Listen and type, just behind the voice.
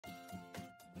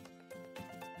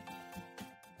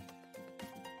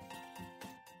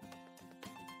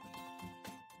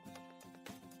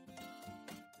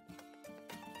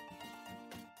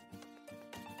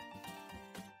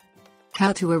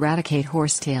How to eradicate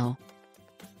horsetail.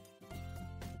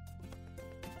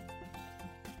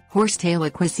 Horsetail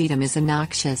Equisetum is a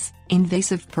noxious,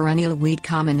 invasive perennial weed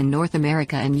common in North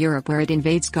America and Europe, where it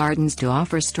invades gardens to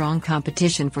offer strong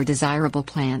competition for desirable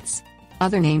plants.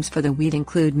 Other names for the weed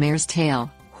include mare's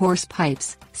tail, horse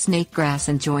pipes, snake grass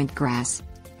and joint grass.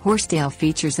 Horsetail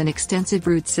features an extensive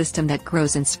root system that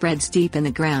grows and spreads deep in the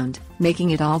ground,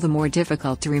 making it all the more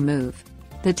difficult to remove.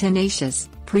 The tenacious,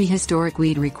 prehistoric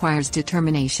weed requires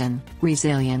determination,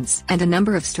 resilience, and a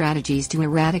number of strategies to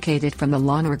eradicate it from the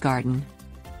lawn or garden.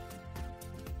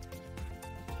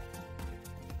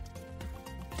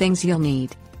 Things you'll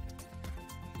need: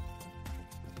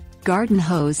 garden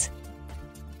hose,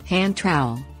 hand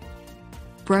trowel,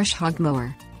 brush hog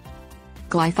mower,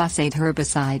 glyphosate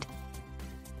herbicide,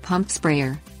 pump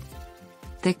sprayer,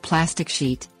 thick plastic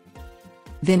sheet,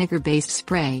 vinegar-based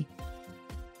spray.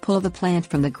 Pull the plant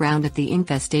from the ground if the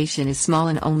infestation is small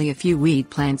and only a few weed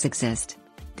plants exist.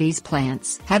 These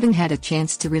plants haven't had a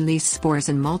chance to release spores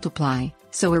and multiply,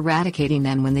 so eradicating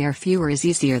them when they are fewer is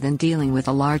easier than dealing with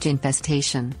a large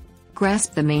infestation.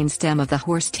 Grasp the main stem of the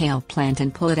horsetail plant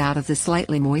and pull it out of the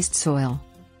slightly moist soil.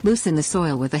 Loosen the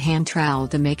soil with a hand trowel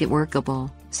to make it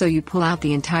workable, so you pull out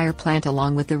the entire plant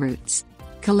along with the roots.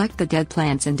 Collect the dead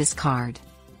plants and discard.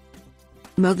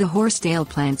 Mow the horsetail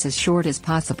plants as short as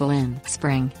possible in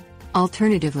spring.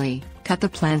 Alternatively, cut the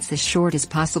plants as short as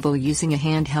possible using a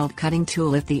handheld cutting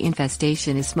tool if the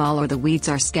infestation is small or the weeds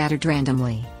are scattered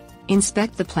randomly.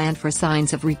 Inspect the plant for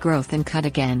signs of regrowth and cut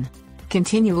again.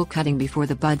 Continual cutting before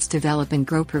the buds develop and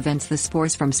grow prevents the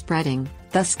spores from spreading,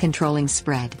 thus controlling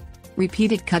spread.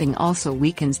 Repeated cutting also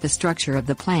weakens the structure of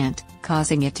the plant,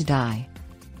 causing it to die.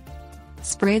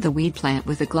 Spray the weed plant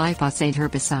with a glyphosate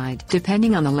herbicide.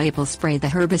 Depending on the label, spray the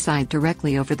herbicide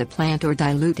directly over the plant or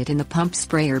dilute it in the pump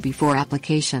sprayer before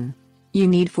application. You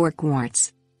need 4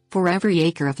 quarts for every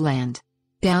acre of land.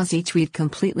 Douse each weed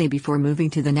completely before moving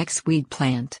to the next weed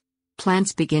plant.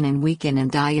 Plants begin and weaken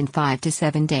and die in 5 to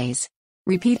 7 days.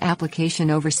 Repeat application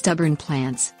over stubborn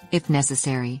plants, if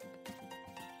necessary.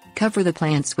 Cover the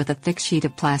plants with a thick sheet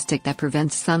of plastic that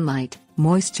prevents sunlight,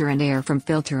 moisture and air from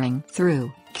filtering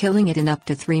through, killing it in up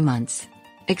to 3 months.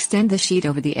 Extend the sheet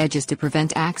over the edges to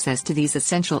prevent access to these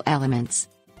essential elements.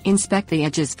 Inspect the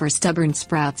edges for stubborn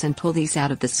sprouts and pull these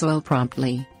out of the soil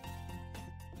promptly.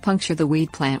 Puncture the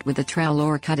weed plant with a trowel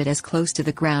or cut it as close to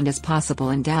the ground as possible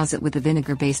and douse it with a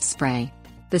vinegar-based spray.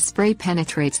 The spray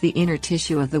penetrates the inner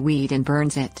tissue of the weed and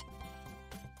burns it.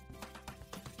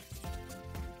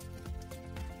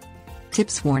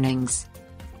 Tips: warnings.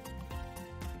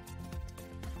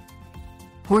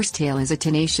 Horsetail is a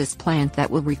tenacious plant that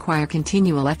will require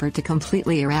continual effort to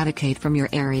completely eradicate from your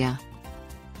area.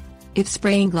 If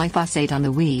spraying glyphosate on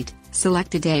the weed,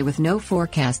 select a day with no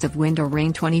forecast of wind or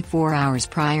rain 24 hours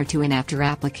prior to and after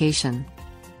application.